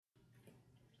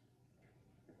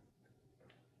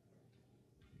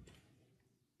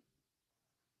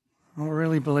I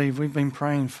really believe we've been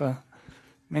praying for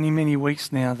many, many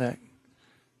weeks now that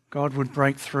God would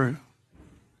break through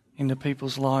into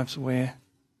people's lives where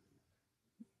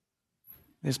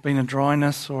there's been a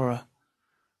dryness or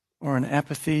an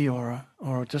apathy or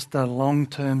just a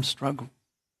long-term struggle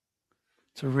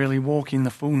to really walk in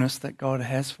the fullness that God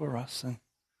has for us. And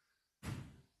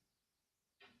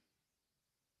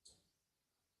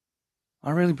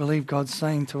I really believe God's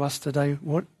saying to us today,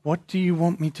 what do you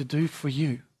want me to do for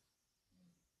you?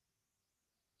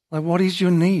 Like, what is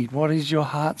your need? What is your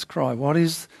heart's cry? What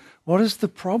is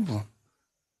the problem?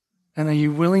 And are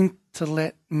you willing to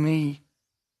let me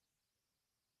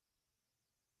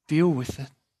deal with it?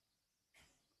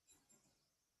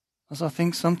 As I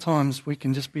think sometimes we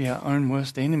can just be our own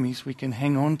worst enemies. We can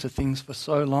hang on to things for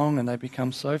so long and they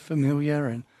become so familiar,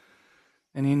 and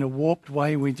in a warped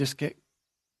way we just get,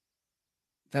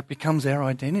 that becomes our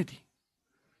identity.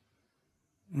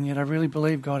 And yet I really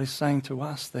believe God is saying to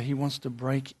us that He wants to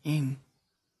break in.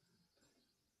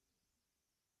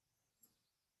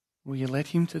 Will you let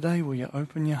Him today? Will you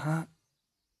open your heart?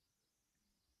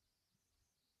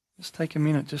 Just take a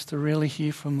minute just to really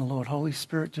hear from the Lord. Holy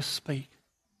Spirit, just speak.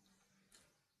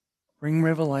 Bring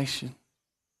revelation.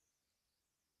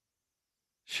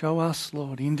 Show us,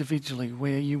 Lord, individually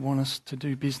where you want us to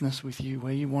do business with you,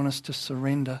 where you want us to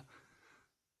surrender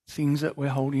things that we're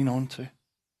holding on to,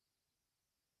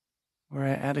 where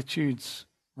our attitude's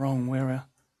wrong, where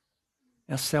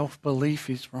our self-belief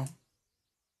is wrong.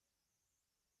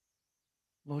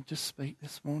 Lord, just speak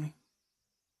this morning.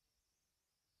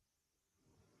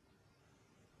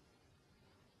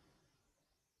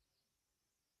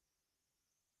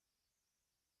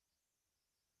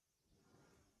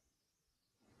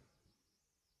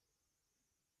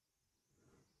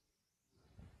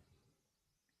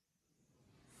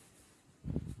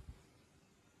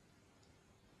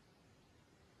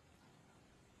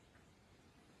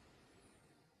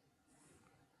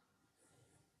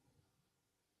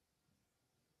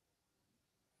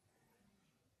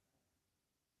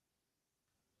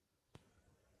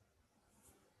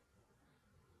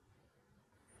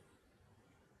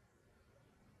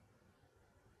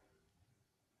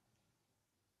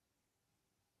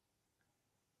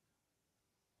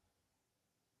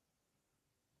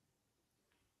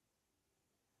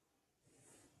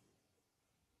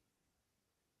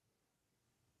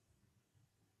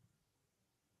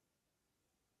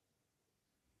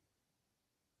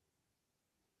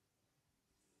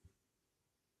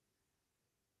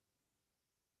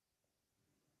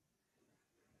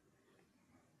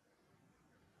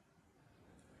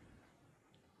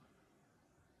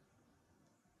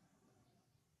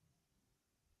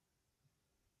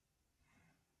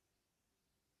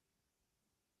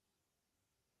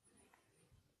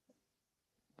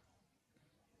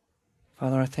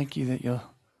 Father, I thank you that you're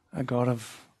a God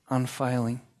of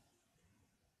unfailing,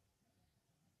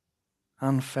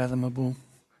 unfathomable,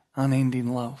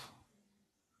 unending love.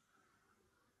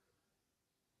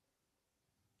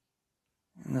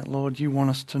 And that, Lord, you want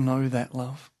us to know that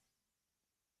love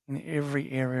in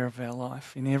every area of our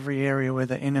life, in every area where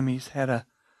the enemy's had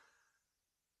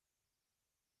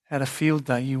a field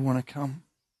day. You want to come.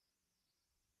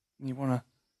 You want to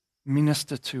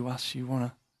minister to us. You want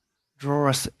to draw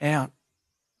us out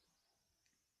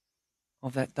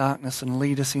of that darkness and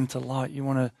lead us into light. You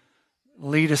want to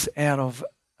lead us out of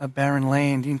a barren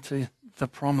land into the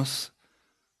promise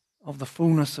of the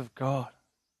fullness of God.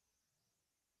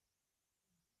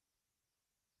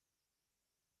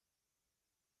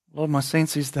 Lord, my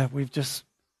sense is that we've just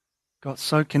got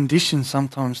so conditioned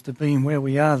sometimes to being where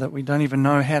we are that we don't even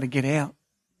know how to get out.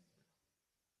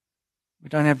 We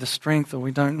don't have the strength, or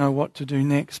we don't know what to do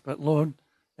next. But Lord,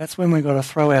 that's when we've got to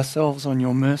throw ourselves on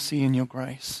your mercy and your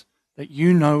grace, that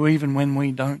you know even when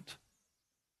we don't.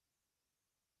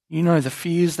 You know the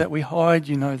fears that we hide.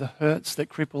 You know the hurts that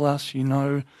cripple us. You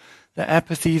know the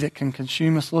apathy that can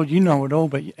consume us. Lord, you know it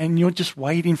all, and you're just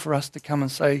waiting for us to come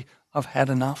and say, I've had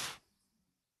enough.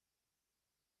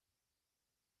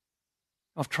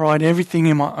 I've tried everything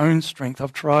in my own strength.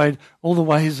 I've tried all the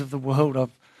ways of the world.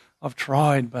 I've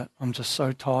tried, but I'm just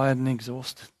so tired and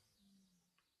exhausted.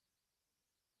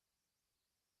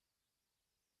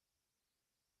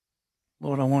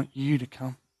 Lord, I want you to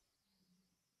come.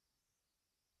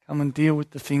 Come and deal with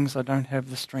the things I don't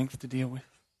have the strength to deal with.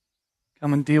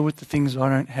 Come and deal with the things I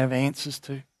don't have answers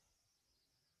to.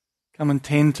 Come and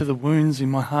tend to the wounds in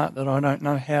my heart that I don't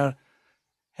know how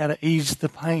to ease the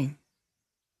pain.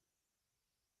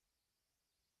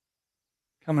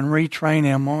 Come and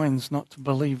retrain our minds not to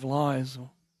believe lies,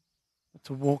 but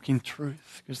to walk in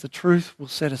truth, because the truth will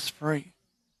set us free.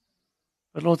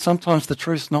 But Lord, sometimes the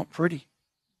truth's not pretty.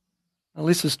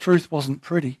 Alyssa's truth wasn't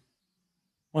pretty.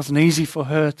 It wasn't easy for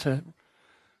her to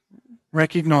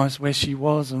recognize where she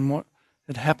was and what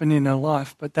had happened in her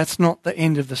life. But that's not the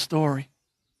end of the story.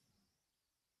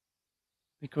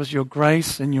 Because your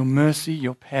grace and your mercy,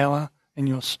 your power and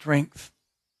your strength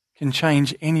can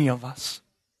change any of us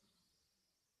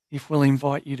if we'll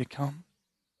invite you to come,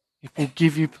 if we'll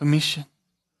give you permission,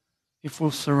 if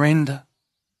we'll surrender,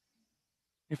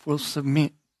 if we'll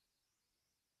submit.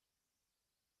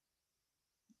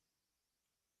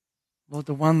 Lord,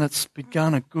 the one that's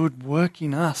begun a good work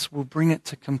in us will bring it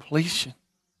to completion.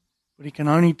 But he can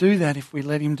only do that if we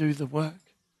let him do the work.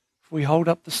 If we hold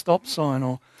up the stop sign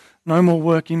or no more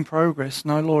work in progress.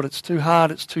 No, Lord, it's too hard,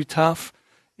 it's too tough.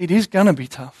 It is going to be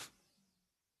tough.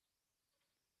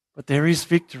 But there is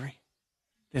victory.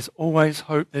 There's always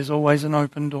hope. There's always an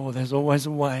open door. There's always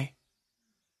a way.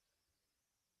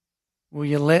 Will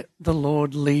you let the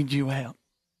Lord lead you out?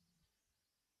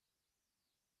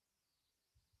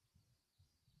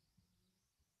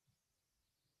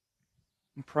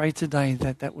 And pray today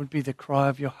that that would be the cry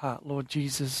of your heart. Lord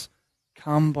Jesus,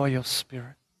 come by your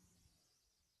Spirit.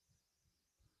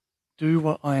 Do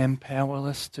what I am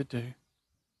powerless to do.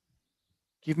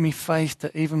 Give me faith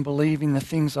to even believe in the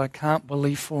things I can't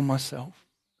believe for myself.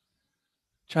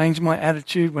 Change my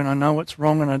attitude when I know it's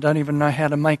wrong and I don't even know how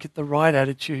to make it the right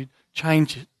attitude.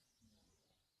 Change it.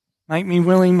 Make me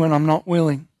willing when I'm not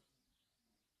willing.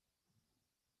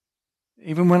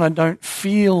 Even when I don't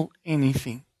feel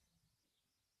anything.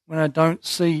 When I don't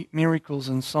see miracles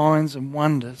and signs and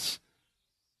wonders.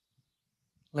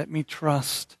 Let me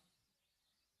trust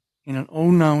in an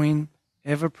all-knowing,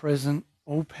 ever-present,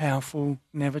 all-powerful,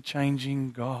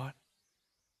 never-changing God.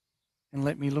 And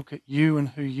let me look at you and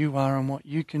who you are and what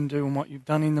you can do and what you've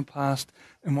done in the past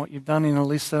and what you've done in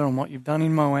Alyssa and what you've done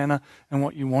in Moana and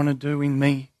what you want to do in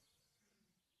me.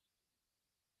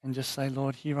 And just say,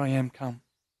 Lord, here I am, come.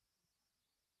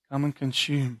 Come and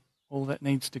consume all that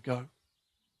needs to go.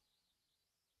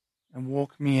 And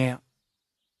walk me out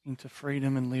into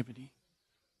freedom and liberty.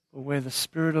 For where the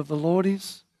Spirit of the Lord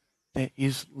is, there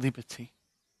is liberty.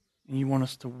 And you want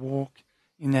us to walk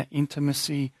in that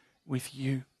intimacy with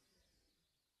you.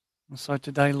 And so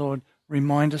today, Lord,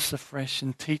 remind us afresh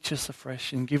and teach us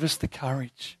afresh and give us the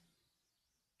courage.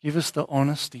 Give us the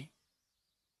honesty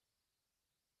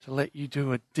to let you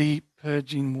do a deep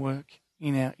purging work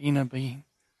in our inner being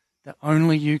that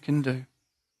only you can do.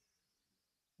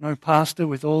 No pastor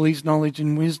with all his knowledge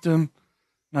and wisdom,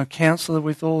 no counselor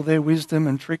with all their wisdom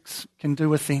and tricks can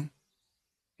do a thing.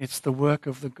 It's the work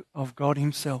of God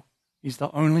himself. He's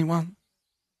the only one.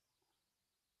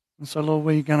 And so, Lord,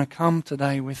 we're going to come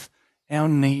today with our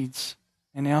needs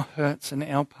and our hurts and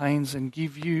our pains and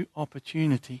give you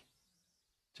opportunity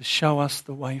to show us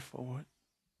the way forward.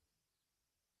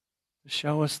 To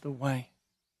show us the way.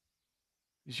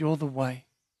 Because you're the way,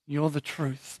 you're the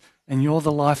truth, and you're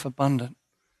the life abundant.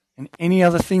 And any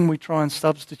other thing we try and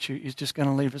substitute is just going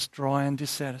to leave us dry and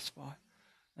dissatisfied.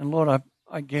 And Lord,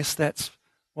 I guess that's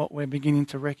what we're beginning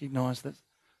to recognize, that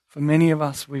for many of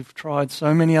us we've tried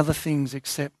so many other things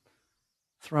except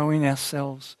throwing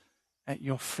ourselves at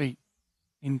your feet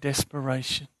in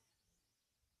desperation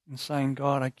and saying,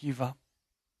 God, I give up.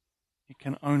 It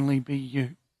can only be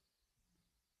you.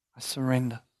 I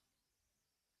surrender.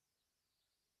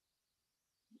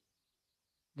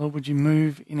 Lord, would you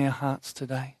move in our hearts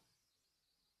today?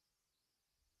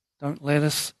 Don't let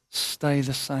us stay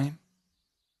the same.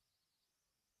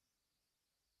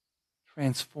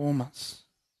 Transform us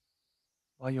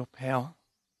by your power.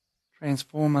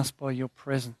 Transform us by your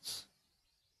presence.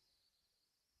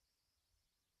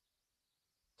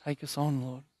 Take us on,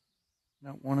 Lord. I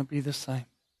don't want to be the same.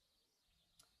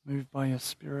 Move by your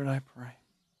Spirit, I pray.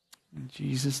 In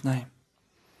Jesus' name.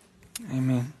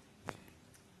 Amen.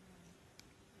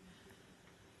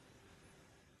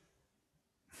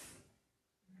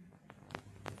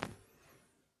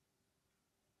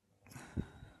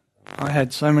 I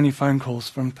had so many phone calls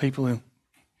from people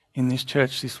in this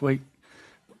church this week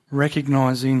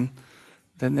recognizing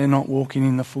that they're not walking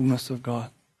in the fullness of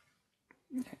God.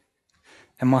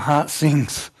 And my heart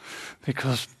sings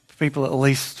because people at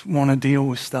least want to deal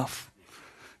with stuff.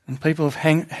 And people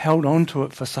have held on to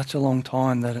it for such a long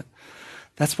time that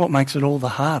that's what makes it all the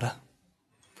harder.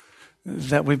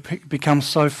 That we've become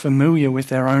so familiar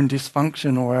with our own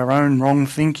dysfunction or our own wrong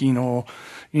thinking or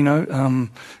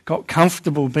got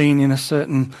comfortable being in a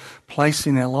certain place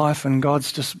in our life, and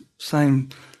God's just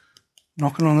saying,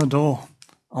 knocking on the door,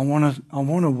 I want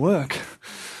to work,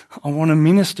 I want to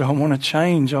minister, I want to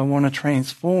change, I want to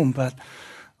transform, but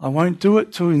I won't do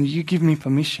it till you give me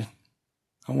permission.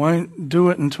 I won't do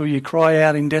it until you cry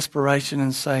out in desperation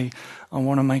and say, I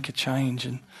want to make a change.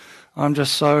 And I'm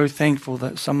just so thankful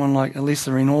that someone like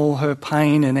Alyssa, in all her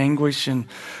pain and anguish and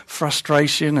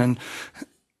frustration, and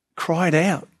cried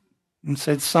out and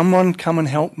said, someone come and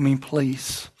help me,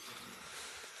 please.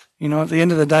 You know, at the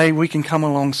end of the day, we can come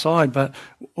alongside, but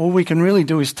all we can really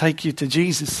do is take you to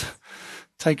Jesus,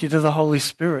 take you to the Holy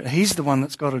Spirit. He's the one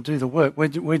that's got to do the work.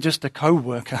 We're just a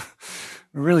co-worker.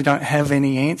 We really don't have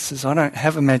any answers. I don't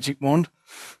have a magic wand.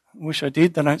 I wish I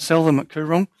did. They don't sell them at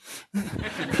Coorong.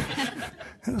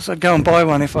 So I'd go and buy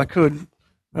one if I could.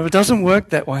 But it doesn't work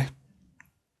that way.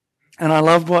 And I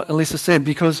love what Alyssa said,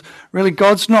 because really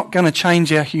God's not going to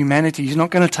change our humanity. He's not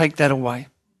going to take that away.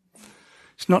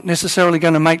 It's not necessarily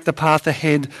going to make the path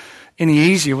ahead any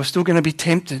easier. We're still going to be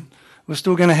tempted. We're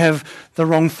still going to have the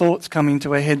wrong thoughts come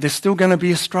into our head. There's still going to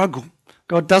be a struggle.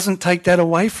 God doesn't take that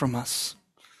away from us.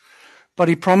 But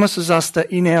he promises us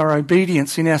that in our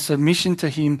obedience, in our submission to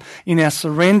him, in our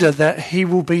surrender, that he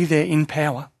will be there in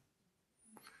power.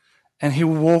 And he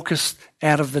will walk us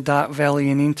out of the dark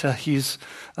valley and into his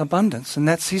abundance. And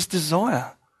that's his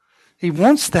desire. He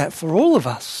wants that for all of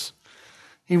us.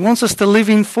 He wants us to live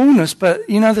in fullness. But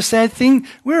you know the sad thing?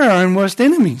 We're our own worst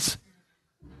enemies.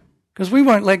 Because we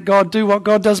won't let God do what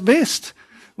God does best.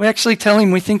 We actually tell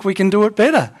him we think we can do it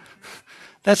better.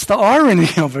 That's the irony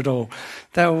of it all.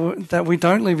 That we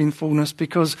don't live in fullness,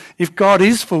 because if God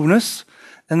is fullness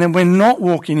and then we're not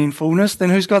walking in fullness, then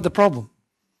who's got the problem?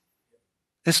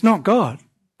 It's not God.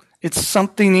 It's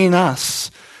something in us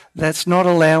that's not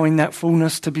allowing that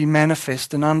fullness to be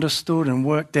manifest and understood and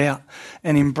worked out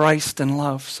and embraced and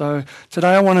loved. So today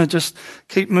I want to just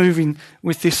keep moving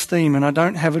with this theme, and I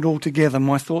don't have it all together.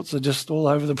 My thoughts are just all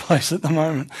over the place at the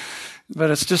moment. But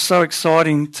it's just so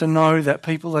exciting to know that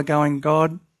people are going,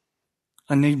 God,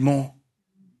 I need more.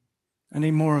 I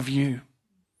need more of you.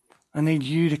 I need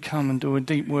you to come and do a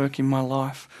deep work in my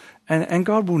life. And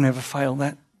God will never fail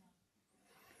that.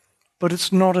 But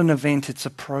it's not an event, it's a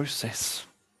process.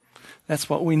 That's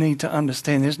what we need to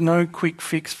understand. There's no quick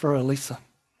fix for Alyssa.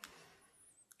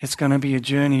 It's going to be a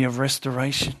journey of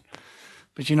restoration.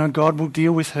 But you know, God will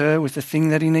deal with her with the thing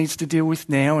that he needs to deal with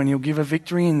now, and he'll give her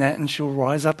victory in that, and she'll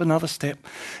rise up another step.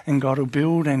 And God will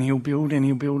build, and he'll build, and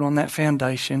he'll build on that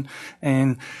foundation.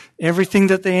 And everything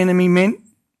that the enemy meant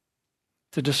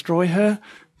to destroy her,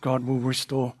 God will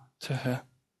restore to her.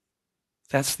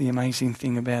 That's the amazing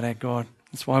thing about our God.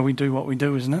 That's why we do what we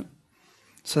do, isn't it?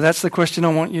 So that's the question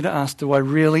I want you to ask. Do I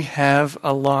really have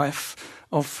a life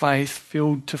of faith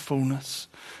filled to fullness?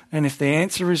 And if the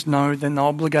answer is no, then the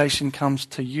obligation comes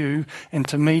to you and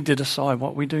to me to decide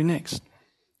what we do next.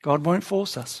 God won't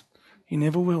force us. He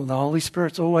never will. The Holy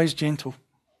Spirit's always gentle.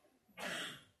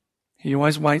 He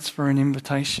always waits for an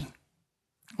invitation.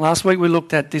 Last week we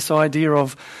looked at this idea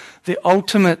of the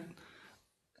ultimate,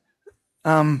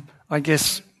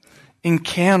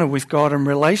 encounter with God and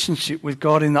relationship with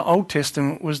God in the Old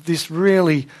Testament was this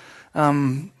really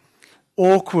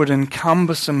awkward and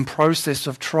cumbersome process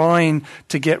of trying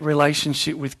to get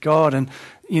relationship with God. And,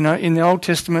 you know, in the Old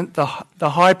Testament, the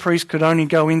high priest could only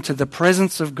go into the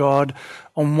presence of God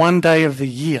on one day of the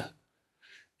year.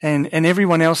 And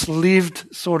everyone else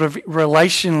lived sort of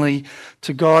relationally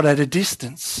to God at a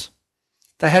distance.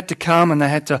 They had to come and they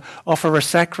had to offer a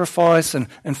sacrifice and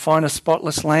find a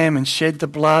spotless lamb and shed the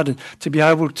blood and to be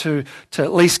able to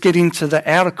at least get into the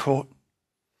outer court.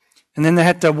 And then they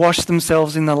had to wash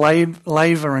themselves in the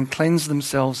laver and cleanse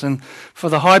themselves. And for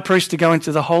the high priest to go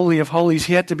into the Holy of Holies,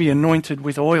 he had to be anointed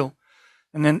with oil.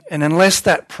 And unless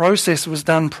that process was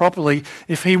done properly,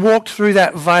 if he walked through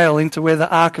that veil into where the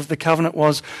Ark of the Covenant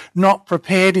was, not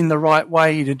prepared in the right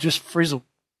way, he'd just frizzle.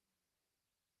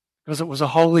 Because it was a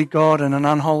holy God and an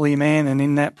unholy man, and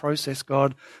in that process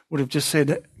God would have just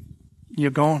said,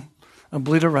 you're gone,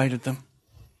 obliterated them.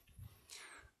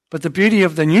 But the beauty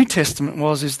of the New Testament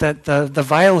is that the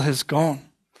veil has gone.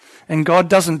 And God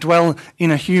doesn't dwell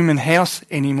in a human house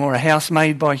anymore, a house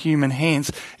made by human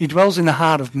hands. He dwells in the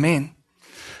heart of men.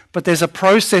 But there's a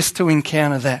process to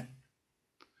encounter that.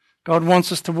 God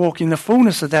wants us to walk in the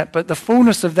fullness of that, but the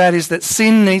fullness of that is that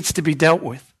sin needs to be dealt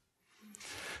with.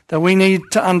 That we need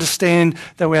to understand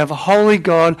that we have a holy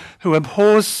God who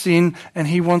abhors sin, and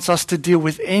he wants us to deal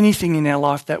with anything in our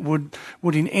life that would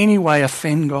in any way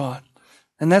offend God.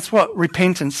 And that's what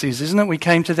repentance is, isn't it? We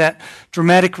came to that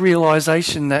dramatic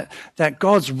realization that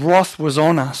God's wrath was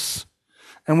on us.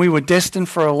 And we were destined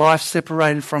for a life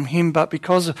separated from him, but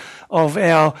because of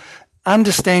our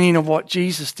understanding of what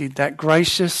Jesus did, that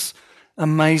gracious,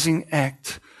 amazing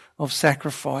act of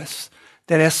sacrifice,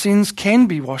 that our sins can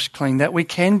be washed clean, that we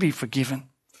can be forgiven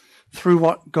through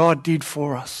what God did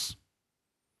for us.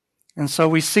 And so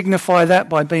we signify that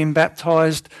by being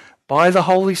baptized by the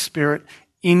Holy Spirit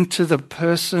into the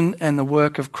person and the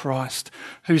work of Christ,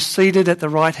 who's seated at the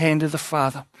right hand of the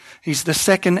Father. He's the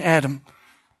second Adam,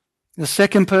 the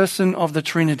second person of the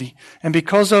Trinity. And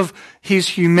because of his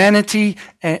humanity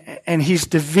and his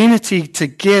divinity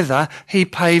together, he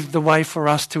paved the way for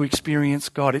us to experience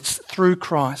God. It's through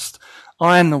Christ.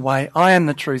 I am the way, I am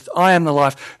the truth, I am the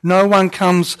life. No one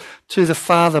comes to the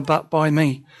Father but by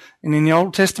me. And in the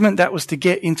Old Testament, that was to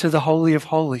get into the Holy of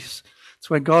Holies.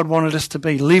 It's where God wanted us to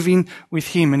be, living with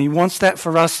him. And he wants that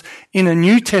for us in a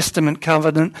New Testament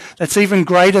covenant that's even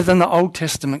greater than the Old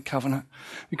Testament covenant.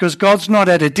 Because God's not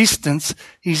at a distance,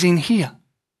 he's in here.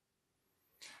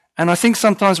 And I think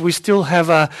sometimes we still have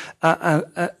a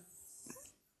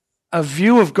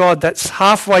view of God that's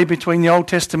halfway between the Old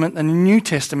Testament and the New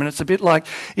Testament. It's a bit like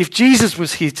if Jesus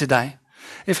was here today,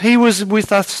 if he was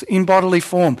with us in bodily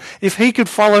form, if he could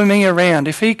follow me around,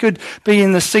 if he could be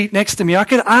in the seat next to me, I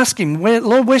could ask him,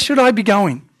 Lord, where should I be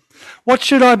going? What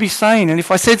should I be saying? And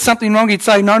if I said something wrong, he'd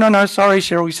say, no, sorry,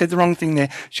 Cheryl, you said the wrong thing there.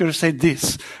 Should have said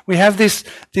this. We have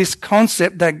this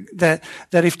concept that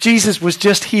if Jesus was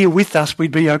just here with us,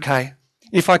 we'd be okay.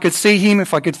 If I could see him,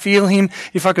 if I could feel him,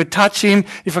 if I could touch him,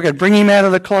 if I could bring him out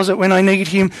of the closet when I need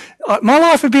him, my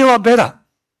life would be a lot better.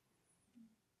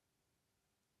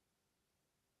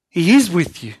 He is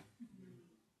with you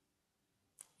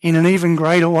in an even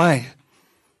greater way.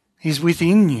 He's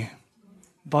within you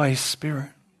by his Spirit.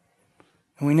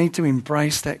 And we need to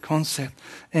embrace that concept.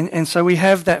 And so we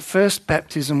have that first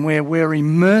baptism where we're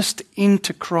immersed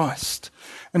into Christ.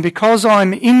 And because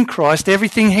I'm in Christ,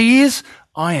 everything he is,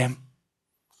 I am.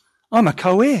 I'm a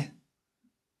co-heir.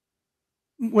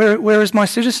 Where is my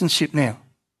citizenship now?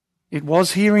 It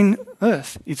was here in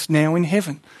earth. It's now in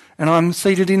heaven. And I'm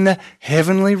seated in the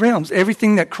heavenly realms.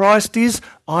 Everything that Christ is,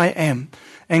 I am.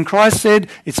 And Christ said,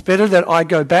 it's better that I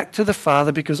go back to the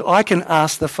Father because I can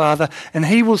ask the Father and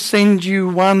he will send you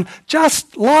one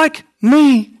just like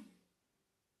me.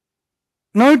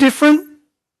 No different.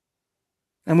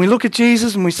 And we look at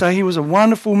Jesus and we say he was a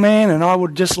wonderful man and I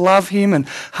would just love him and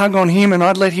hug on him and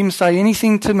I'd let him say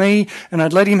anything to me and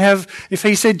I'd let him have, if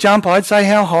he said jump, I'd say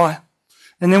how high.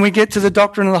 And then we get to the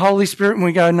doctrine of the Holy Spirit and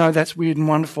we go, no, that's weird and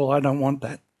wonderful. I don't want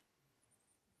that.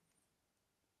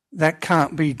 That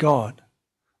can't be God.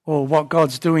 Or what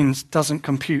God's doing doesn't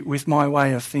compute with my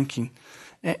way of thinking.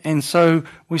 And so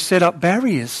we set up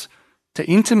barriers to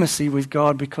intimacy with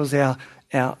God because our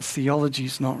theology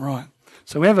is not right.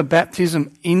 So we have a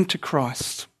baptism into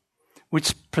Christ,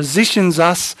 which positions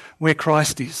us where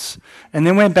Christ is. And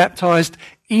then we're baptized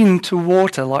into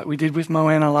water like we did with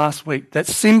Moana last week. That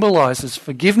symbolises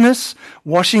forgiveness,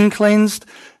 washing cleansed,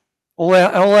 all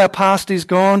our past is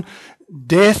gone,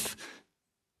 death,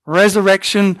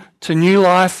 resurrection to new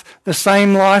life,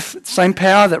 same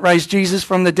power that raised Jesus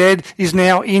from the dead is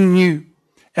now in you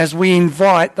as we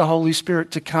invite the Holy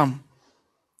Spirit to come.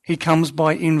 He comes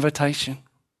by invitation.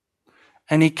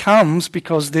 And he comes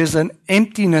because there's an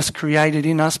emptiness created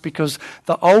in us because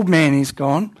the old man is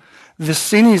gone. The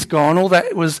sin is gone. All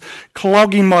that was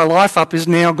clogging my life up is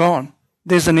now gone.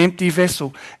 There's an empty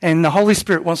vessel. And the Holy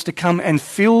Spirit wants to come and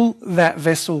fill that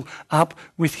vessel up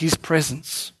with his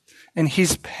presence and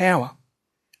his power.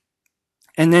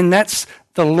 And then that's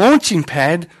the launching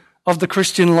pad of the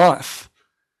Christian life.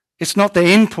 It's not the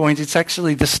end point, it's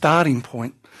actually the starting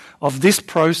point of this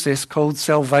process called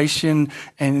salvation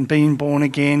and being born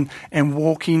again and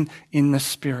walking in the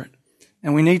Spirit.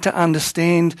 And we need to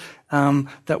understand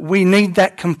that we need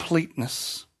that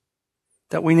completeness,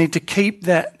 that we need to keep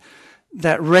that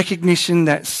recognition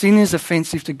that sin is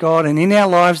offensive to God, and in our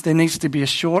lives there needs to be a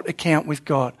short account with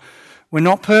God. We're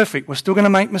not perfect. We're still going to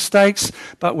make mistakes,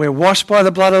 but we're washed by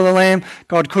the blood of the Lamb.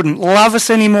 God couldn't love us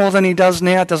any more than he does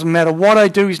now. It doesn't matter what I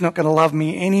do, he's not going to love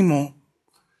me anymore.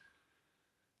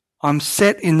 I'm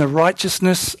set in the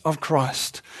righteousness of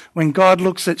Christ. When God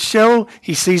looks at Cheryl,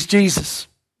 he sees Jesus.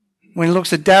 When he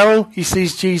looks at Daryl, he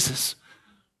sees Jesus.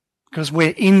 Because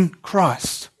we're in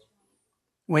Christ.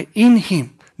 We're in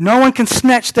him. No one can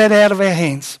snatch that out of our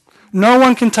hands. No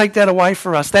one can take that away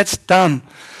for us. That's done.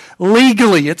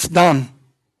 Legally, it's done.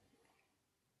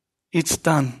 It's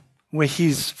done. We're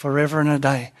his forever and a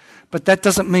day. But that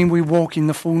doesn't mean we walk in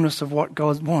the fullness of what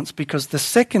God wants, because the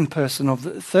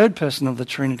third person of the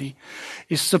Trinity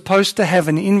is supposed to have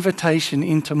an invitation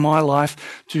into my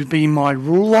life to be my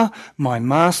ruler, my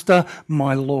master,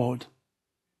 my Lord.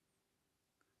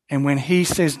 And when he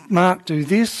says, Mark, do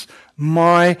this,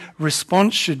 my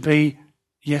response should be,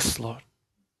 yes, Lord.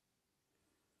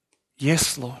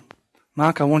 Yes, Lord.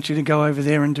 Mark, I want you to go over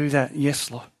there and do that. Yes,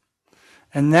 Lord.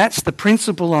 And that's the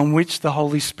principle on which the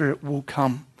Holy Spirit will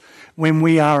come. when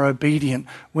we are obedient,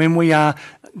 when we are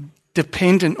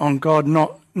dependent on God,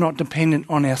 not dependent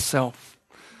on ourselves.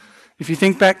 If you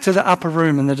think back to the upper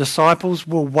room and the disciples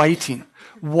were waiting.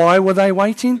 Why were they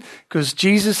waiting? Because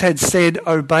Jesus had said,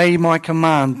 obey my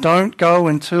command. Don't go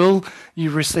until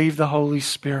you receive the Holy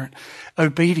Spirit.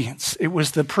 Obedience. It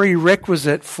was the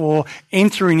prerequisite for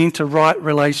entering into right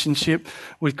relationship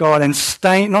with God and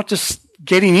staying, not just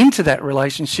getting into that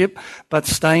relationship, but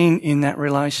staying in that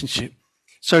relationship.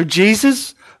 So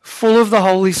Jesus, full of the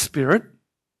Holy Spirit,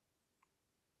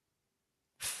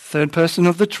 third person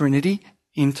of the Trinity,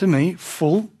 into me,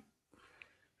 full,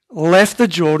 left the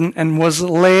Jordan and was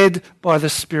led by the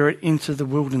Spirit into the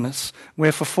wilderness,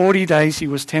 where for 40 days he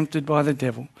was tempted by the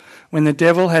devil. When the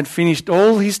devil had finished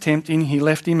all his tempting, he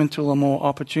left him until a more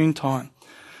opportune time.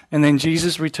 And then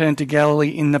Jesus returned to Galilee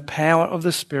in the power of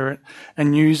the Spirit,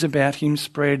 and news about him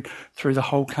spread through the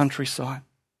whole countryside.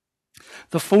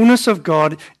 The fullness of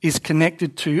God is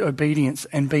connected to obedience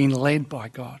and being led by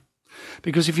God.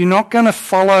 Because if you're not going to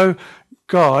follow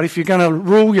God, if you're going to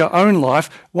rule your own life,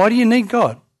 why do you need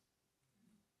God?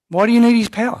 Why do you need his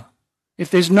power?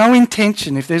 If there's no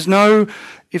intention, if there's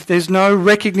no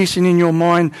recognition in your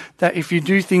mind that if you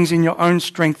do things in your own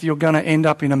strength, you're going to end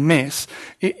up in a mess.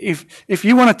 If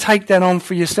you want to take that on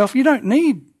for yourself, you don't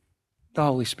need the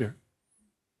Holy Spirit.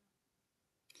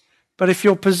 But if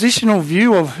your positional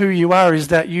view of who you are is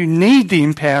that you need the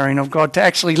empowering of God to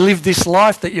actually live this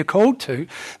life that you're called to,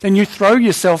 then you throw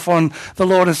yourself on the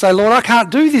Lord and say, Lord, I can't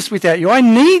do this without you. I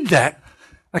need that.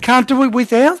 I can't do it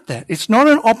without that. It's not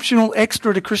an optional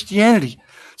extra to Christianity.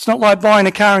 It's not like buying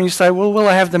a car and you say, well, will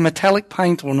I have the metallic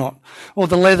paint or not? Or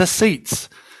the leather seats?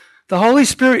 The Holy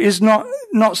Spirit is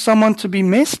not someone to be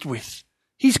messed with.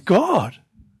 He's God.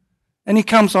 And he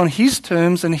comes on his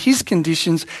terms and his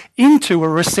conditions into a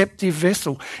receptive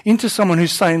vessel, into someone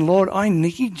who's saying, Lord, I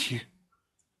need you.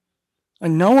 I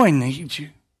know I need you.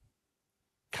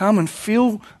 Come and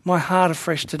fill my heart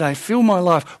afresh today. Fill my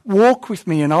life. Walk with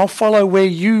me and I'll follow where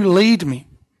you lead me.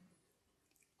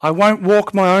 I won't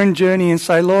walk my own journey and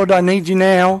say, Lord, I need you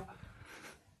now.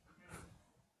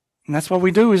 And that's what we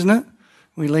do, isn't it?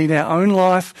 We lead our own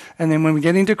life, and then when we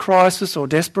get into crisis or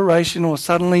desperation or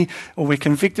suddenly, or we're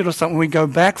convicted or something, we go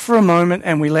back for a moment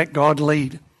and we let God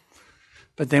lead.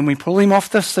 But then we pull him off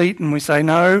the seat and we say,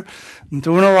 no, I'm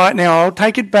doing all right now. I'll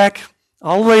take it back.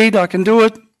 I'll lead. I can do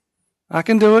it.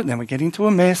 And then we get into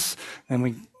a mess and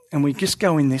we just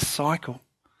go in this cycle.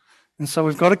 And so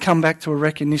we've got to come back to a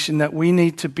recognition that we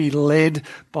need to be led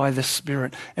by the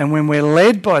Spirit. And when we're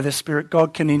led by the Spirit,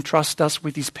 God can entrust us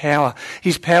with his power.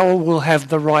 His power will have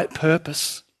the right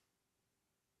purpose.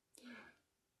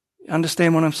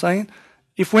 Understand what I'm saying?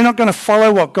 If we're not going to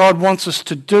follow what God wants us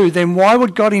to do, then why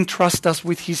would God entrust us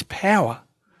with his power?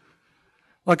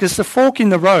 Like it's the fork in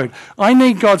the road. I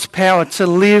need God's power to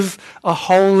live a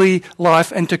holy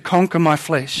life and to conquer my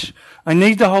flesh. I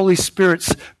need the Holy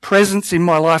Spirit's presence in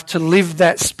my life to live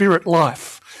that spirit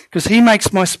life, because he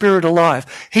makes my spirit alive.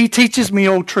 He teaches me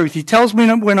all truth. He tells me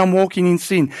when I'm walking in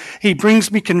sin. He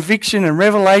brings me conviction and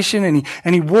revelation,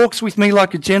 and he walks with me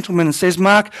like a gentleman and says,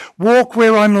 Mark, walk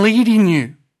where I'm leading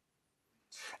you.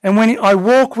 And when I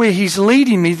walk where he's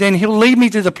leading me, then he'll lead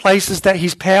me to the places that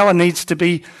his power needs to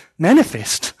be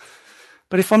manifest.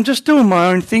 But if I'm just doing my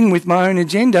own thing with my own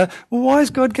agenda, well, why is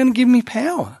God going to give me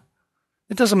power?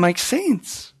 It doesn't make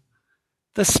sense.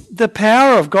 The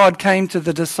power of God came to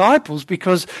the disciples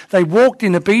because they walked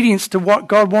in obedience to what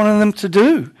God wanted them to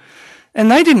do. And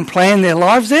they didn't plan their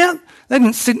lives out. They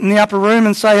didn't sit in the upper room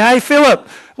and say, hey, Philip,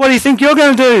 what do you think you're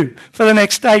going to do for the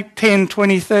next 8, 10,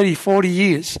 20, 30, 40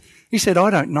 years? He said, I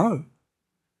don't know.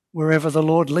 Wherever the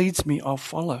Lord leads me, I'll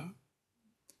follow.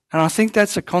 And I think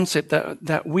that's a concept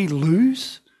that we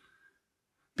lose,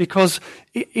 because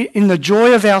in the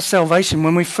joy of our salvation,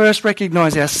 when we first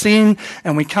recognize our sin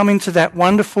and we come into that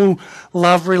wonderful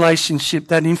love relationship,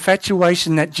 that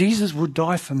infatuation that Jesus would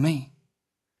die for me,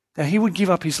 that he would give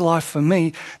up his life for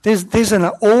me, there's an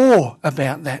awe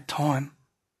about that time.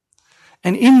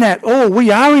 And in that awe, we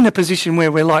are in a position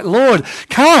where we're like, Lord,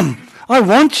 come. I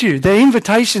want you. The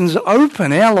invitation's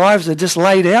open. Our lives are just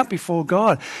laid out before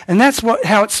God. And that's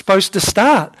how it's supposed to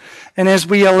start. And as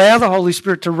we allow the Holy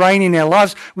Spirit to reign in our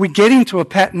lives, we get into a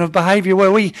pattern of behavior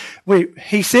where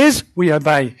he says, we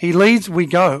obey. He leads, we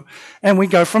go. And we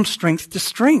go from strength to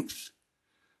strength.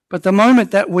 But the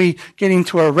moment that we get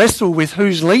into a wrestle with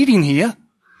who's leading here,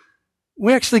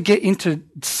 we actually get into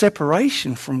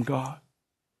separation from God,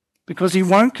 because he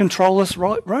won't control us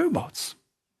like robots.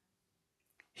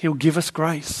 He'll give us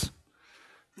grace,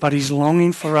 but he's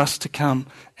longing for us to come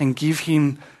and give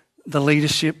him the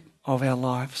leadership of our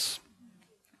lives.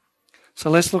 So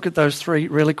let's look at those three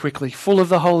really quickly. Full of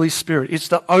the Holy Spirit. It's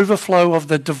the overflow of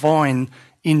the divine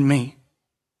in me.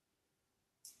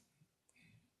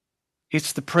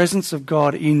 It's the presence of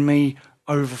God in me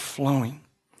overflowing.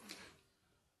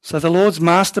 So the Lord's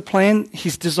master plan,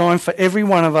 his design for every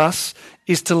one of us,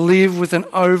 is to live with an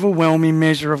overwhelming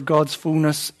measure of God's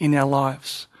fullness in our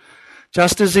lives.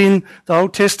 Just as in the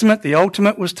Old Testament, the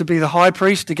ultimate was to be the high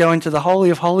priest, to go into the Holy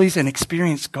of Holies and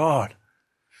experience God.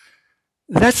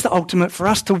 That's the ultimate for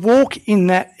us, to walk in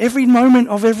that every moment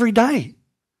of every day,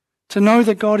 to know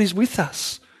that God is with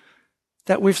us,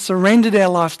 that we've surrendered our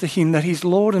lives to him, that he's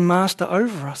Lord and Master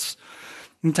over us.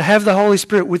 And to have the Holy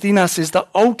Spirit within us is the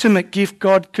ultimate gift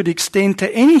God could extend to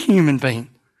any human being.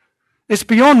 It's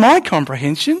beyond my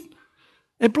comprehension.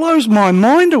 It blows my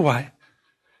mind away.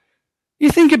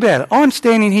 You think about it. I'm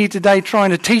standing here today trying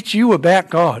to teach you about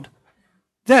God.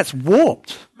 That's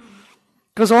warped.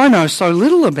 Because I know so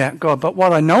little about God, but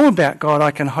what I know about God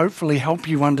I can hopefully help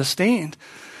you understand.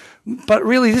 But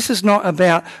really, this is not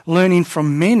about learning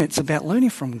from men. It's about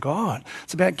learning from God.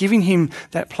 It's about giving him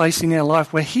that place in our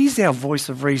life where he's our voice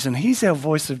of reason. He's our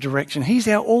voice of direction. He's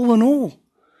our all in all.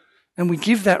 And we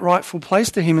give that rightful place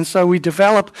to him. And so we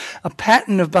develop a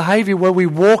pattern of behavior where we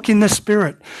walk in the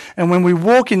Spirit. And when we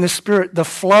walk in the Spirit, the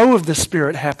flow of the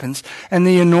Spirit happens and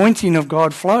the anointing of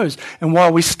God flows. And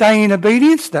while we stay in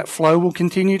obedience, that flow will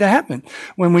continue to happen.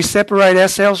 When we separate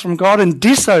ourselves from God and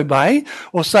disobey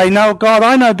or say, no, God,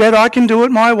 I know better, I can do it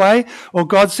my way, or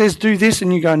God says do this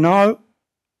and you go, no,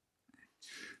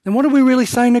 then what are we really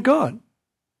saying to God?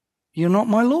 You're not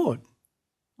my Lord.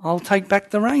 I'll take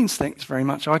back the reins, thanks very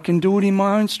much. I can do it in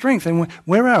my own strength. And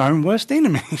we're our own worst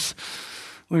enemies.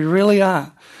 We really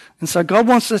are. And so God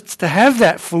wants us to have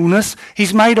that fullness.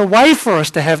 He's made a way for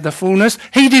us to have the fullness.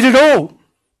 He did it all.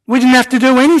 We didn't have to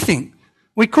do anything.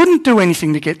 We couldn't do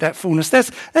anything to get that fullness.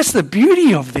 That's the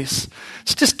beauty of this.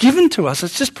 It's just given to us.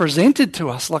 It's just presented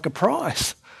to us like a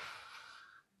prize.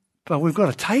 But we've got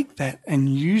to take that and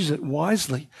use it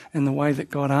wisely in the way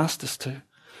that God asked us to.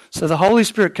 So the Holy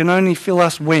Spirit can only fill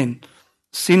us when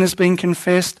sin has been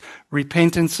confessed,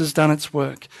 repentance has done its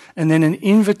work, and then an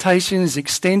invitation is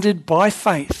extended by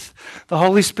faith. The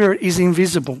Holy Spirit is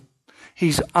invisible.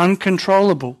 He's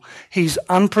uncontrollable. He's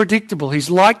unpredictable. He's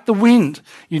like the wind.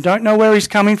 You don't know where he's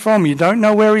coming from. You don't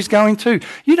know where he's going to.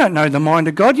 You don't know the mind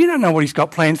of God. You don't know what he's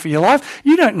got planned for your life.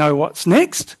 You don't know what's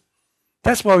next.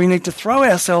 That's why we need to throw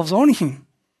ourselves on him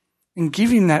and give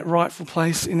him that rightful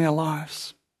place in our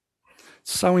lives.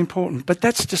 So important. But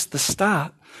that's just the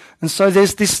start. And so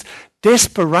there's this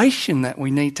desperation that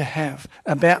we need to have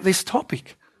about this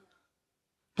topic.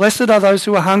 Blessed are those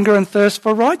who are hunger and thirst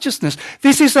for righteousness.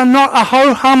 This is not a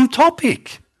ho-hum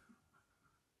topic.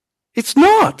 It's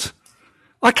not.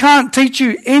 I can't teach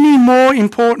you any more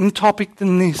important topic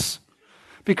than this.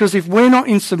 Because if we're not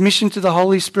in submission to the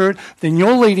Holy Spirit, then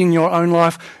you're leading your own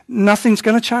life. Nothing's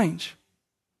going to change.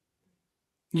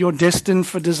 You're destined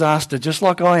for disaster, just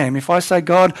like I am. If I say,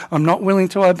 God, I'm not willing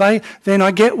to obey, then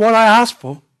I get what I asked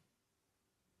for.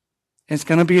 It's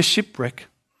going to be a shipwreck.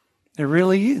 It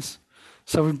really is.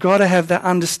 So we've got to have that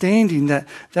understanding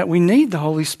that we need the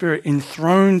Holy Spirit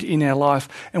enthroned in our life,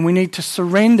 and we need to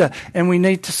surrender and we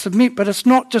need to submit. But it's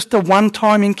not just a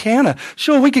one-time encounter.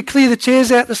 Sure, we could clear the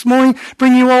chairs out this morning,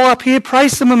 bring you all up here, pray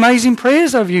some amazing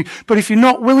prayers over you. But if you're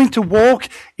not willing to walk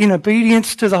in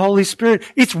obedience to the Holy Spirit,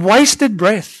 it's wasted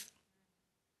breath.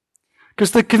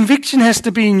 Because the conviction has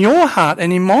to be in your heart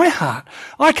and in my heart.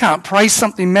 I can't pray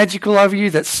something magical over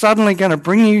you that's suddenly going to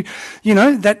bring you,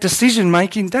 that decision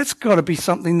making. That's got to be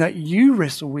something that you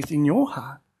wrestle with in your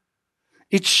heart.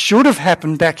 It should have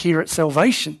happened back here at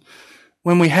Salvation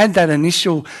when we had that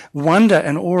initial wonder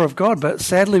and awe of God. But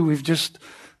sadly, we've just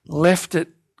left it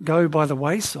go by the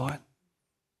wayside.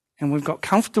 And we've got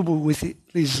comfortable with it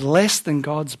is less than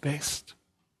God's best.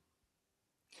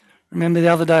 Remember the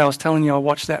other day I was telling you I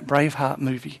watched that Braveheart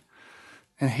movie,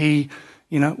 and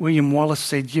William Wallace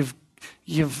said,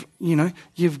 you're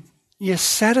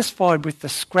satisfied with the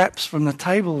scraps from the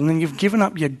table, and then you've given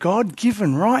up your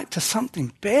God-given right to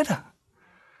something better.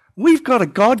 We've got a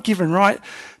God-given right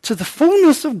to the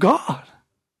fullness of God,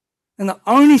 and the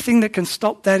only thing that can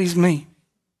stop that is me.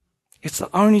 It's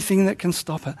the only thing that can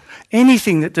stop it.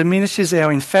 Anything that diminishes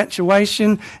our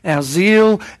infatuation, our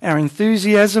zeal, our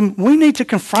enthusiasm, we need to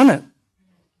confront it.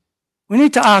 We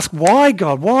need to ask, why,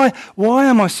 God? Why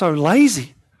am I so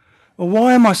lazy? Or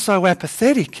why am I so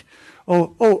apathetic? Or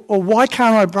why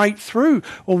can't I break through?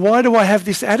 Or why do I have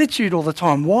this attitude all the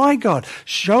time? Why, God?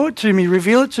 Show it to me,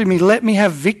 reveal it to me, let me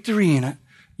have victory in it.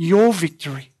 Your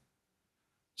victory.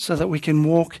 so that we can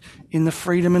walk in the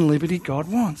freedom and liberty God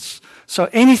wants. So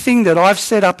anything that I've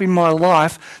set up in my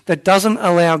life that doesn't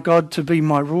allow God to be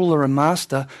my ruler and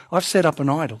master, I've set up an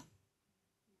idol.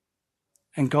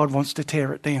 And God wants to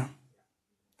tear it down.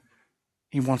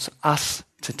 He wants us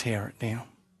to tear it down.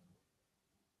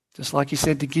 Just like he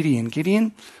said to Gideon,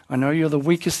 Gideon, I know you're the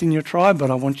weakest in your tribe, but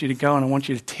I want you to go and I want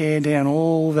you to tear down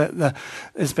all that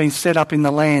has been set up in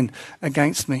the land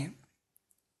against me.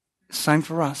 Same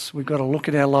for us. We've got to look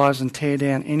at our lives and tear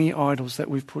down any idols that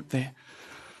we've put there.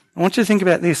 I want you to think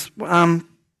about this. When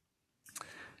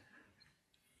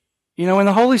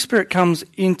the Holy Spirit comes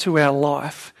into our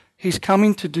life, he's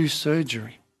coming to do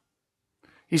surgery.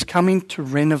 He's coming to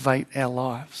renovate our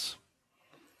lives.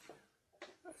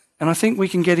 And I think we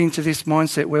can get into this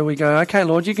mindset where we go, okay,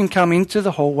 Lord, you can come into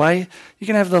the hallway, you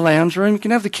can have the lounge room, you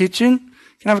can have the kitchen,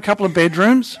 you can have a couple of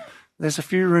bedrooms. There's a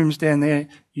few rooms down there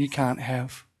you can't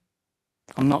have.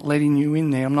 I'm not letting you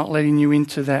in there. I'm not letting you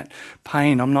into that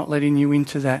pain. I'm not letting you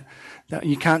into that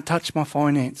you can't touch my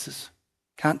finances.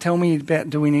 Can't tell me about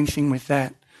doing anything with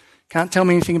that. Can't tell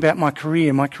me anything about my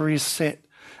career. My career's set.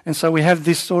 And so we have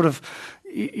this sort of,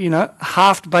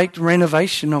 half-baked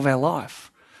renovation of our life.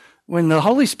 When the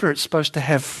Holy Spirit's supposed to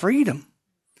have freedom.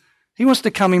 He wants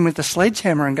to come in with a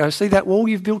sledgehammer and go, see that wall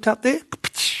you've built up there?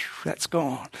 That's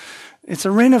gone. It's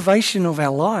a renovation of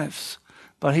our lives.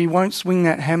 But he won't swing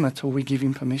that hammer till we give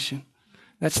him permission.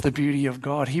 That's the beauty of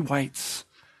God. He waits.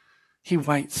 He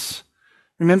waits.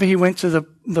 Remember, he went to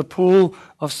the pool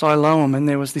of Siloam and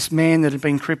there was this man that had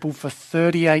been crippled for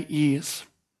 38 years.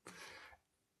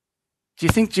 Do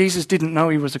you think Jesus didn't know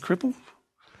he was a cripple?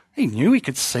 He knew he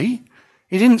could see.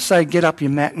 He didn't say, get up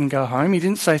your mat and go home. He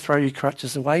didn't say, throw your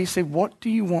crutches away. He said, what do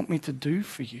you want me to do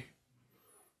for you?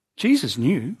 Jesus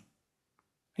knew.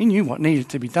 He knew what needed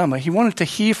to be done, but he wanted to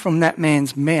hear from that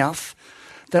man's mouth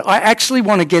that I actually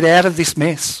want to get out of this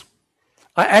mess.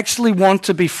 I actually want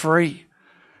to be free.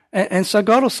 And so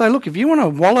God will say, look, if you want to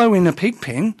wallow in a pig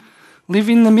pen, live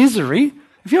in the misery,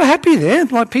 if you're happy there,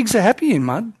 like pigs are happy in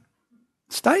mud,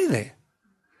 stay there.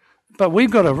 But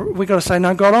we've got to say,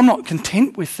 no, God, I'm not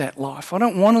content with that life. I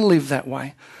don't want to live that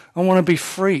way. I want to be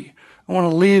free. I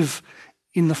want to live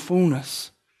in the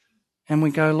fullness. And we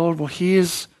go, Lord, well,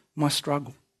 here's my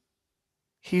struggle.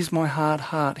 Here's my hard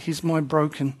heart. Here's my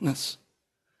brokenness.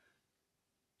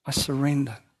 I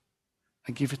surrender.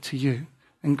 I give it to you.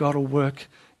 And God will work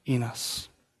in us.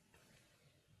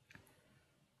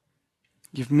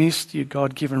 You've missed your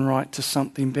God-given right to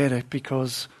something better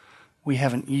because we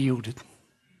haven't yielded.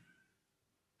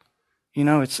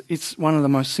 It's one of the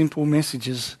most simple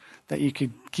messages that you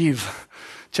could give.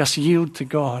 Just yield to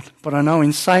God. But I know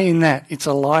in saying that, it's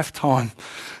a lifetime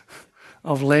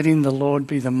of letting the Lord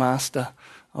be the master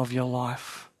of your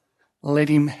life. Let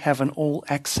him have an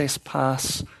all-access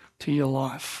pass to your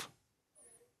life.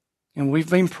 And we've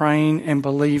been praying and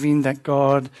believing that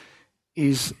God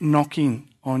is knocking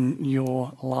on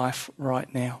your life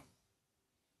right now.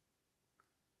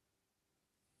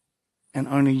 And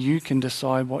only you can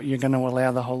decide what you're going to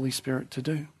allow the Holy Spirit to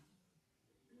do.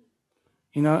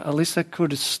 Alyssa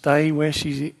could stay where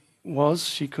she was.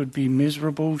 She could be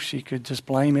miserable. She could just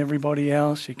blame everybody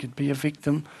else. She could be a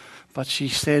victim. But she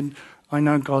said, I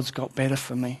know God's got better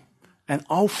for me. And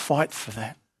I'll fight for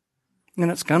that. And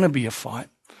it's going to be a fight.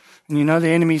 And the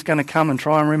enemy's going to come and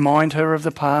try and remind her of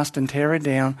the past and tear her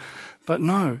down. But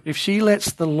no, if she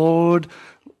lets the Lord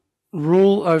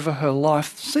rule over her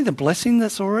life, see the blessing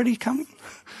that's already coming?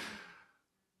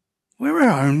 We're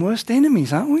our own worst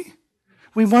enemies, aren't we?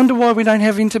 We wonder why we don't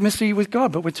have intimacy with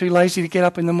God, but we're too lazy to get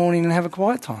up in the morning and have a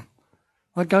quiet time.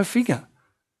 Like, go figure.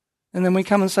 And then we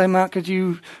come and say, Mark, could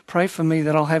you pray for me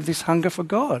that I'll have this hunger for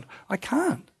God? I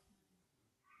can't.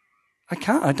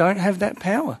 I don't have that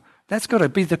power. That's got to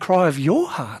be the cry of your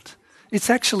heart. It's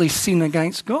actually sin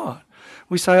against God.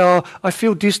 We say, I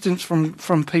feel distance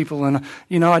from people and,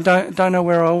 I don't know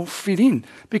where I'll fit in.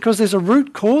 Because there's a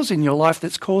root cause in your life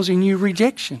that's causing you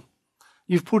rejection.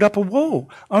 You've put up a wall.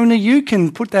 Only you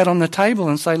can put that on the table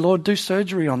and say, Lord, do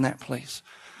surgery on that, please.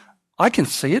 I can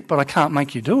see it, but I can't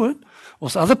make you do it. Or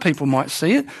other people might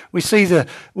see it. We see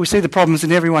the problems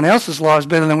in everyone else's lives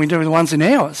better than we do the ones in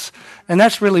ours. And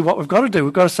that's really what we've got to do.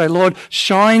 We've got to say, Lord,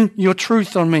 shine your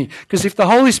truth on me. Because if the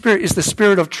Holy Spirit is the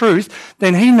Spirit of truth,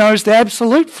 then he knows the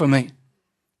absolute for me.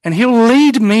 And he'll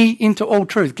lead me into all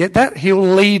truth. Get that? He'll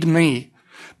lead me.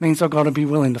 Means I've got to be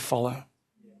willing to follow.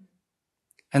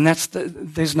 And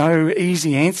there's no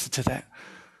easy answer to that.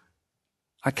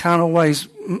 I can't always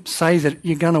say that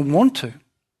you're going to want to.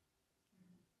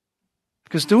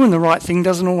 Because doing the right thing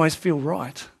doesn't always feel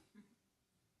right.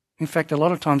 In fact, a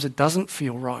lot of times it doesn't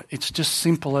feel right. It's just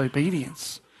simple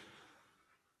obedience.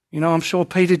 You know, I'm sure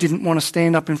Peter didn't want to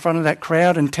stand up in front of that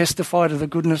crowd and testify to the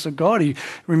goodness of God. He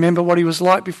remembered what he was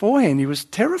like beforehand. He was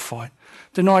terrified,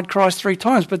 denied Christ 3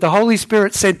 times. But the Holy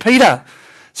Spirit said, Peter,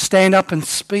 stand up and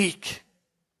speak.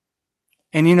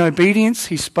 And in obedience,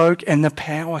 he spoke and the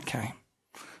power came.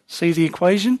 See the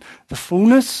equation? The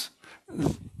fullness,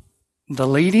 the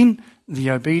leading,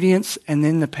 the obedience, and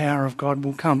then the power of God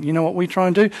will come. You know what we try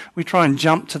and do? We try and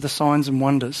jump to the signs and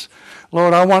wonders.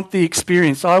 Lord, I want the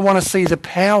experience. I want to see the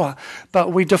power,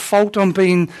 but we default on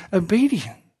being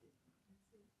obedient.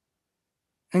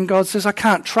 And God says, I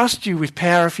can't trust you with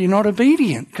power if you're not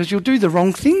obedient, because you'll do the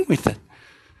wrong thing with it.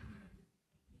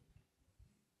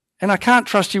 And I can't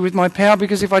trust you with my power,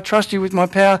 because if I trust you with my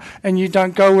power and you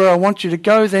don't go where I want you to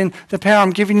go, then the power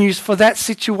I'm giving you is for that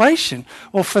situation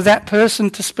or for that person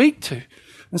to speak to.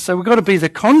 And so we've got to be the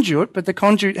conduit, but the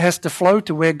conduit has to flow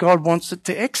to where God wants it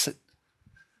to exit,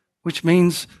 which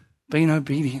means being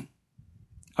obedient.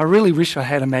 I really wish I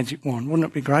had a magic wand. Wouldn't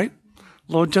it be great?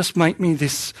 Lord, just make me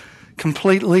this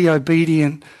completely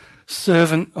obedient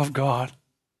servant of God.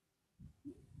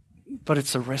 But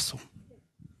it's a wrestle.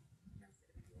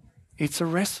 It's a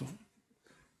wrestle.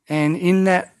 And in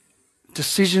that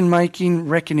decision-making,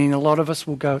 reckoning, a lot of us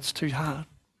will go, it's too hard.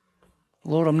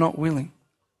 Lord, I'm not willing.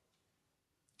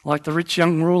 Like the rich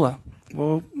young ruler.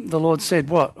 Well, the Lord said,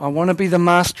 what? I want to be the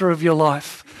master of your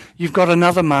life. You've got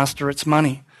another master, it's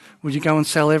money. Would you go and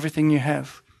sell everything you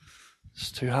have? It's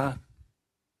too hard.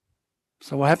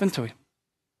 So what happened to him?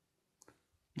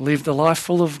 Lived a life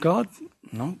full of God?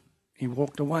 No, he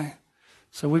walked away.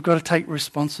 So we've got to take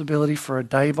responsibility for a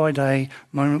day-by-day,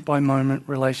 moment-by-moment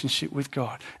relationship with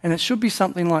God. And it should be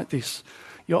something like this.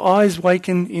 Your eyes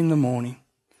waken in the morning.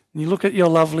 And you look at your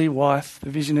lovely wife, the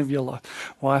vision of your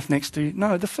wife next to you.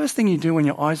 No, the first thing you do when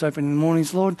your eyes open in the morning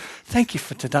is, Lord, thank you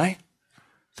for today.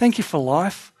 Thank you for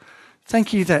life.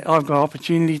 Thank you that I've got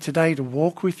opportunity today to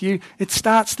walk with you. It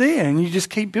starts there and you just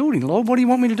keep building. Lord, what do you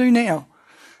want me to do now?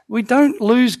 We don't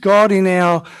lose God in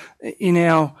our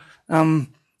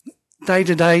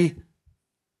day-to-day,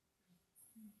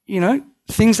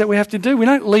 things that we have to do. We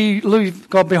don't leave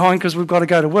God behind because we've got to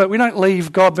go to work. We don't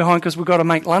leave God behind because we've got to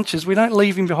make lunches. We don't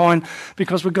leave him behind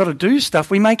because we've got to do stuff.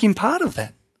 We make him part of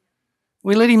that.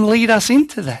 We let him lead us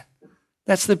into that.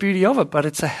 That's the beauty of it, but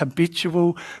it's a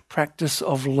habitual practice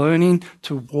of learning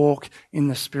to walk in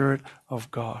the Spirit of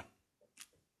God.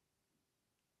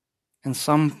 And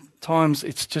sometimes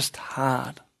it's just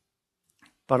hard.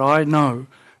 But I know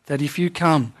that if you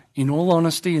come in all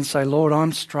honesty and say, Lord,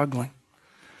 I'm struggling.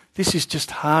 This is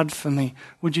just hard for me.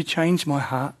 Would you change my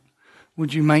heart?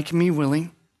 Would you make me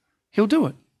willing? He'll do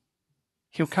it.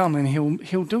 He'll come and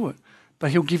he'll do it.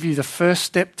 But he'll give you the first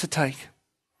step to take.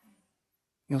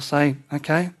 He'll say,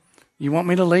 okay, you want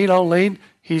me to lead? I'll lead.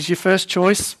 Here's your first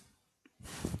choice.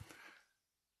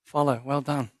 Follow. Well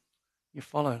done. You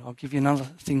followed. I'll give you another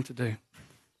thing to do.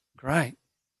 Great.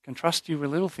 I can trust you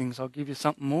with little things. I'll give you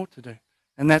something more to do.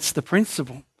 And that's the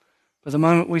principle. But the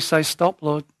moment we say, stop,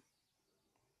 Lord,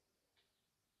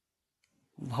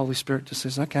 the Holy Spirit just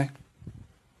says, okay,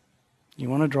 you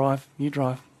want to drive, you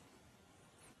drive.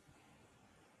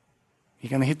 You're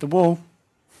going to hit the wall.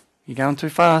 You're going too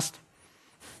fast.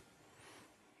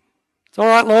 It's all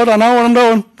right, Lord, I know what I'm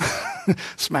doing.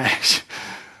 Smash.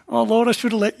 Oh, Lord, I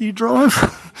should have let you drive.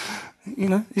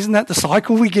 Isn't that the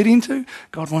cycle we get into?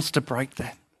 God wants to break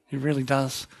that. He really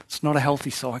does. It's not a healthy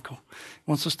cycle. He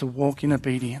wants us to walk in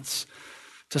obedience,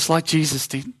 just like Jesus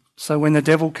did. So when the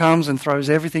devil comes and throws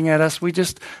everything at us, we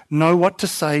just know what to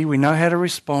say, we know how to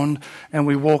respond, and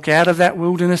we walk out of that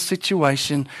wilderness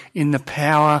situation in the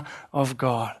power of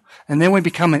God. And then we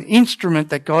become an instrument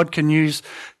that God can use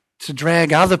to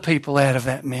drag other people out of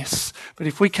that mess. But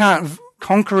if we can't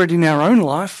conquer it in our own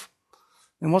life,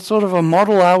 then what sort of a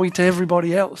model are we to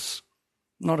everybody else?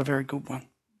 Not a very good one.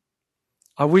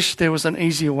 I wish there was an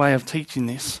easier way of teaching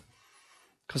this,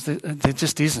 because there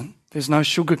just isn't. There's no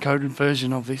sugar-coated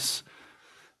version of this.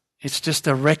 It's just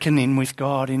a reckoning with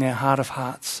God in our heart of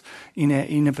hearts, in our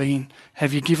inner being.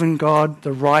 Have you given God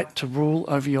the right to rule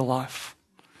over your life?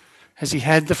 Has he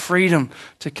had the freedom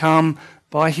to come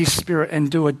by his Spirit and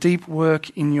do a deep work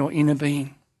in your inner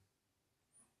being?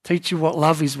 Teach you what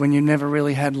love is when you never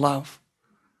really had love.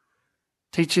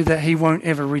 Teach you that he won't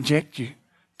ever reject you.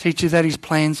 Teach you that his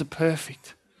plans are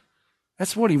perfect.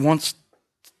 That's what he wants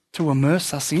to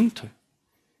immerse us into.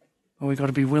 But we've got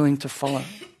to be willing to follow.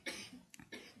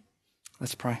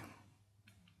 Let's pray.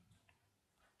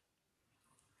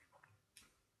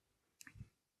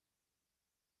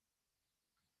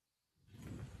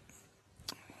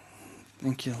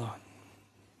 Thank you, Lord.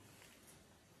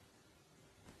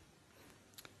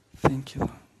 Thank you,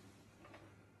 Lord.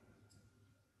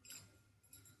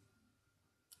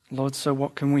 Lord, so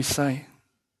what can we say?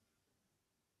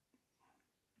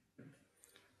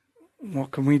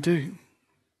 What can we do?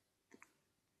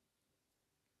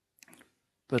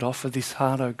 But offer this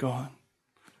heart, O God,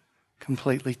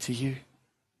 completely to you.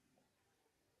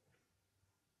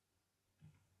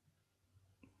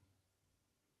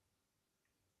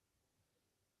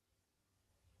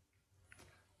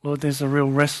 Lord, there's a real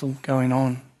wrestle going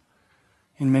on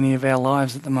in many of our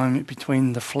lives at the moment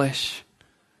between the flesh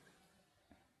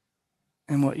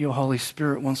and what your Holy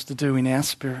Spirit wants to do in our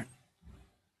spirit,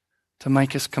 to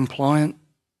make us compliant,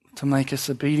 to make us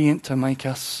obedient, to make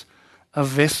us a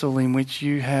vessel in which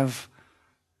you have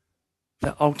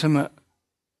the ultimate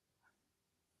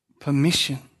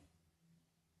permission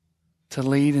to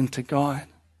lead and to guide.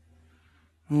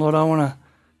 And Lord, I want to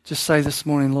just say this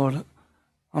morning, Lord,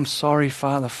 I'm sorry,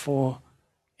 Father, for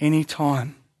any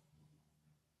time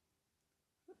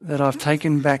that I've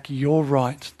taken back your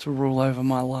right to rule over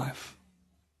my life.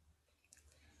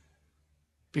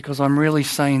 Because I'm really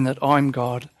saying that I'm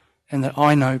God and that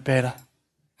I know better.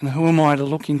 And who am I to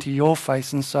look into your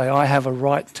face and say I have a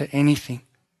right to anything?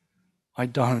 I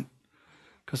don't.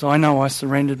 Because I know I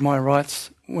surrendered my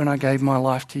rights when I gave my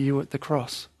life to you at the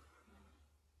cross.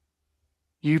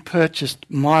 You purchased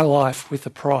my life with a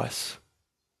price.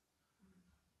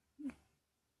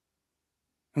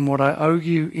 And what I owe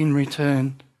you in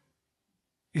return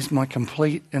is my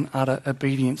complete and utter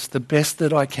obedience, the best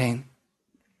that I can.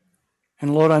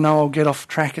 And Lord, I know I'll get off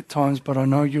track at times, but I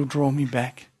know you'll draw me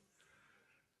back.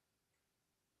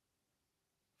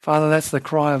 Father, that's the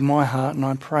cry of my heart, and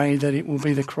I pray that it will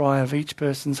be the cry of each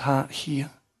person's heart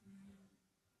here.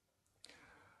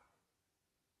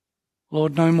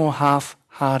 Lord, no more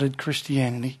half-hearted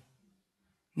Christianity.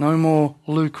 No more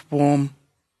lukewarm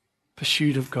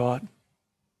pursuit of God.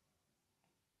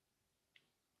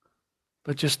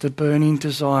 But just a burning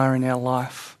desire in our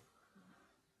life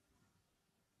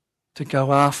to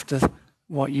go after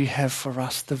what you have for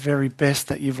us, the very best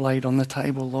that you've laid on the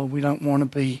table, Lord. We don't want to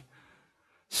be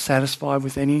satisfied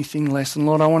with anything less. And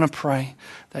Lord, I want to pray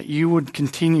that you would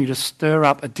continue to stir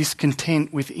up a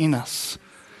discontent within us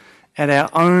at our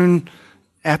own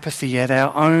apathy, at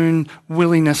our own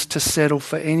willingness to settle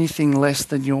for anything less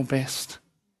than your best.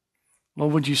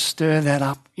 Lord, would you stir that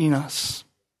up in us?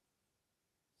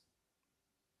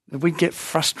 That we get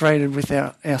frustrated with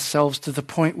ourselves to the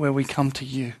point where we come to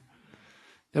you.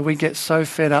 That we get so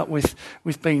fed up with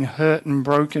being hurt and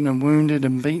broken and wounded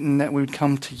and beaten that we would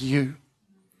come to you.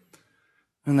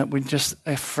 And that we just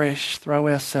afresh throw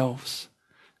ourselves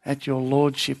at your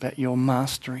lordship, at your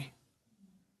mastery.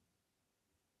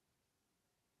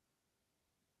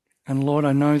 And Lord,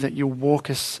 I know that you'll walk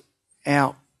us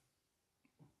out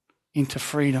into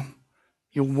freedom.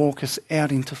 You'll walk us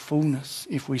out into fullness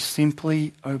if we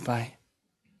simply obey.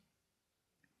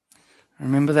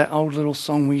 Remember that old little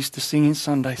song we used to sing in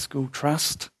Sunday school,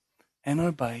 trust and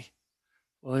obey.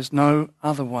 Well, there's no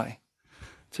other way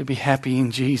to be happy in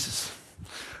Jesus.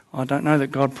 I don't know that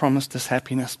God promised us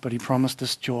happiness, but he promised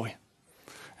us joy.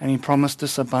 And he promised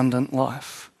us abundant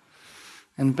life.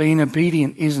 And being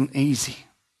obedient isn't easy.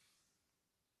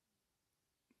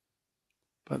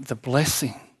 But the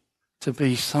blessing to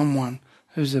be someone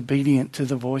who's obedient to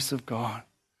the voice of God,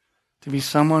 to be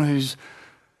someone who's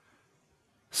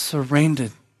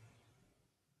surrendered,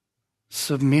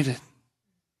 submitted.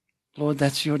 Lord,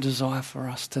 that's your desire for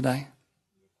us today.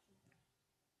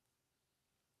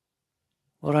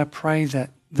 Lord, I pray that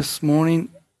this morning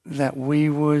that we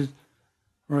would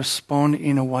respond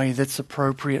in a way that's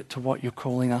appropriate to what you're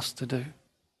calling us to do.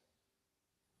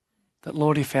 That,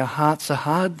 Lord, if our hearts are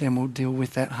hard, then we'll deal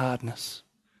with that hardness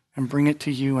and bring it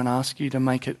to you and ask you to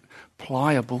make it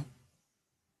pliable,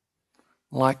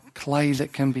 like clay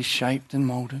that can be shaped and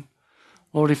moulded.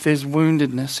 Lord, if there's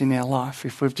woundedness in our life,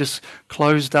 if we've just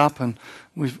closed up and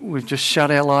we've just shut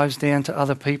our lives down to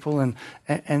other people and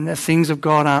the things of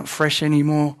God aren't fresh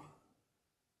anymore,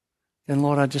 then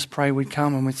Lord, I just pray we'd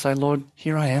come and we'd say, Lord,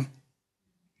 here I am.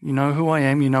 You know who I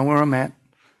am. You know where I'm at.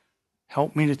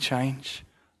 Help me to change.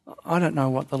 I don't know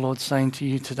what the Lord's saying to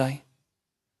you today.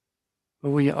 But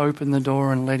will you open the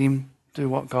door and let him do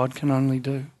what God can only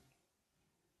do?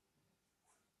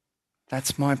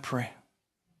 That's my prayer.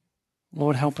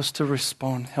 Lord, help us to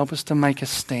respond. Help us to make a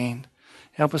stand.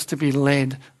 Help us to be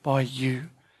led by you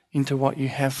into what you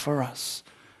have for us.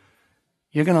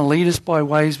 You're going to lead us by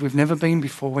ways we've never been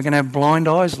before. We're going to have blind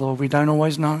eyes, Lord. We don't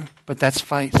always know, but that's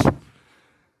faith.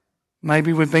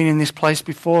 Maybe we've been in this place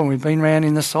before and we've been around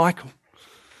in the cycle.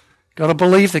 Got to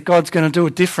believe that God's going to do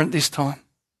it different this time.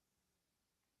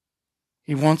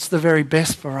 He wants the very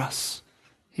best for us.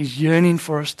 He's yearning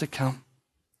for us to come.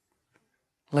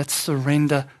 Let's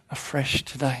surrender afresh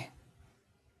today.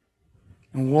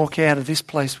 And walk out of this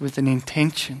place with an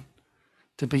intention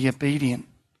to be obedient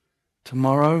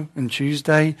tomorrow and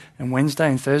Tuesday and Wednesday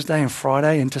and Thursday and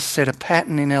Friday, and to set a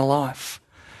pattern in our life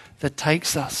that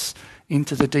takes us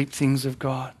into the deep things of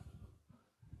God.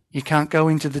 You can't go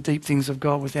into the deep things of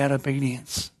God without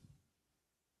obedience.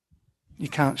 You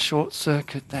can't short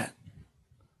circuit that.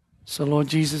 So Lord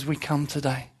Jesus, we come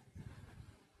today.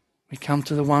 We come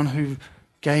to the one who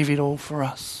gave it all for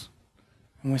us.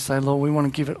 And we say, Lord, we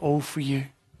want to give it all for you.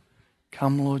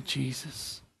 Come, Lord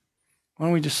Jesus. Why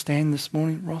don't we just stand this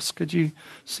morning? Ross, could you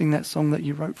sing that song that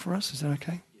you wrote for us? Is that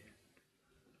okay?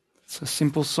 It's a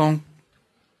simple song.